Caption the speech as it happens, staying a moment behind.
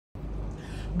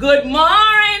Good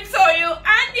morning to you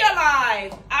and your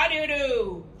life. How do you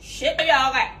do? Shit,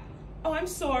 okay. Oh, I'm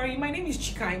sorry. My name is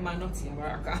Chikaima, not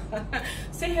Yamaraka.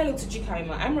 Say hello to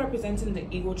Chikaima. I'm representing the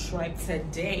Igbo tribe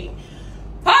today.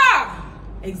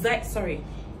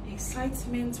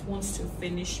 Excitement wants to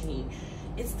finish me.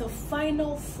 It's the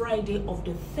final Friday of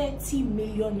the 30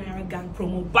 million Naira gang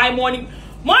promo by morning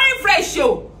fresh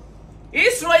show.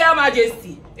 His Royal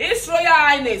Majesty, His Royal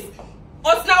Highness,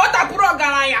 I don't know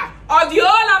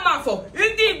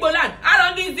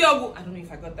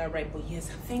if I got that right, but yes,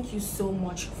 thank you so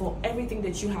much for everything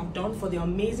that you have done, for the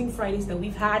amazing Fridays that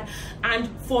we've had, and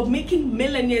for making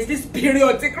millionaires this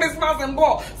period, Christmas and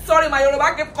more. Sorry, my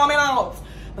Yoruba kept coming out.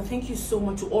 But thank you so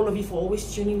much to all of you for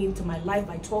always tuning in to my live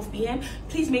by 12 p.m.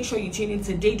 Please make sure you tune in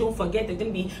today. Don't forget, there's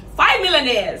going to be 5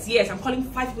 millionaires. Yes, I'm calling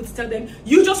 5 people to tell them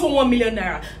you just want 1 million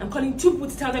naira. I'm calling 2 people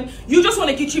to tell them you just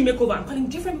want a kitchen makeover. I'm calling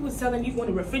different people to tell them you want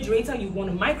a refrigerator, you want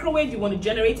a microwave, you want a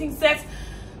generating set.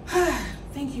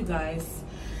 Thank you guys.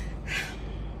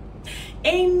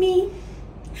 Amy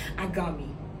Agami.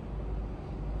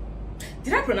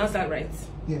 Did I pronounce that right?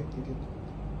 Yeah, you did.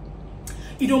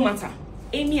 It don't matter.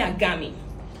 Amy Agami.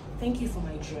 Thank you for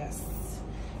my dress.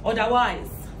 Otherwise,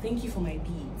 thank you for my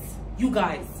beads. You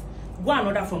guys, go and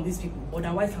order from these people.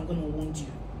 Otherwise, I'm going to wound you.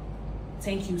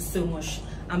 Thank you so much.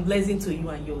 I'm blessing to you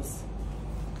and yours.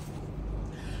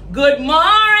 Good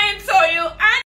morning